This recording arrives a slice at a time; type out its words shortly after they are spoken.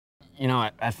You know,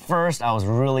 at first I was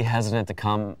really hesitant to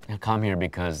come here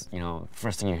because, you know,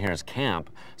 first thing you hear is camp.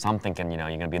 So I'm thinking, you know,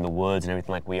 you're gonna be in the woods and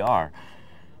everything like we are.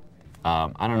 I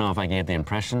don't know if I gave the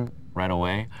impression right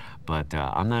away, but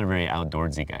I'm not a very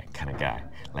outdoorsy kind of guy.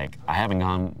 Like, I haven't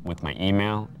gone with my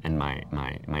email and my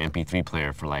MP3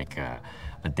 player for like a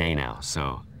day now,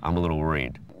 so I'm a little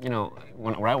worried. You know,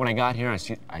 right when I got here, I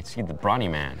see the Brawny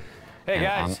man. Hey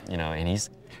guys. You know, and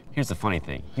here's the funny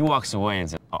thing. He walks away and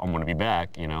says, I'm gonna be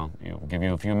back, you know, give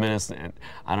you a few minutes. And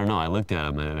I don't know, I looked at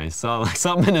him and I saw like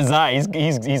something in his eye.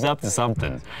 He's up to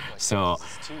something. So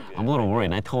I'm a little worried.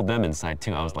 And I told them inside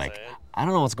too. I was like, I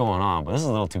don't know what's going on, but this is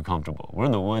a little too comfortable. We're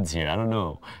in the woods here, I don't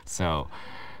know. So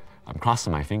I'm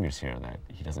crossing my fingers here that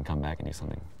he doesn't come back and do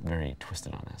something very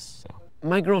twisted on us. So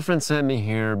my girlfriend sent me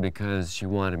here because she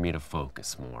wanted me to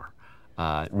focus more.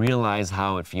 Realize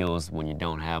how it feels when you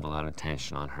don't have a lot of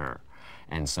attention on her.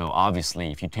 And so obviously,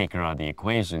 if you take her out of the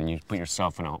equation and you put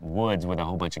yourself in the woods with a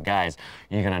whole bunch of guys,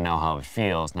 you're gonna know how it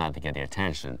feels not to get the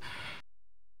attention.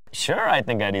 Sure, I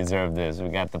think I deserve this. We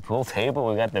got the pool table,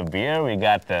 we got the beer, we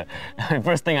got the...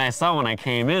 First thing I saw when I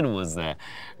came in was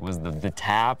the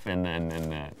tap and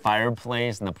the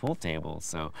fireplace and the pool table.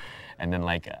 So, and then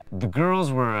like, the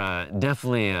girls were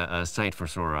definitely a sight for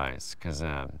sore eyes, because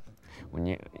when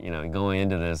you know, going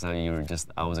into this,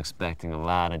 I was expecting a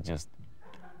lot of just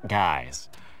guys,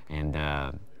 and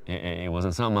it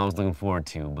wasn't something I was looking forward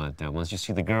to. But once you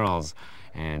see the girls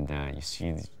and you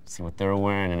see what they're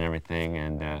wearing and everything,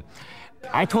 and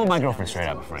I told my girlfriend straight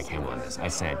up before I came on this, I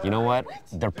said, you know what?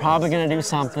 They're probably gonna do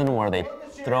something where they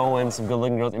throw in some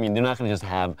good-looking girls. I mean, they're not gonna just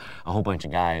have a whole bunch of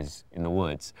guys in the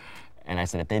woods. And I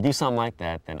said, if they do something like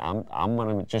that, then I'm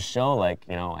gonna just show, like,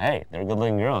 you know, hey, they're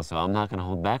good-looking girls, so I'm not gonna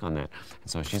hold back on that. And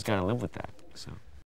so she's gotta live with that. So.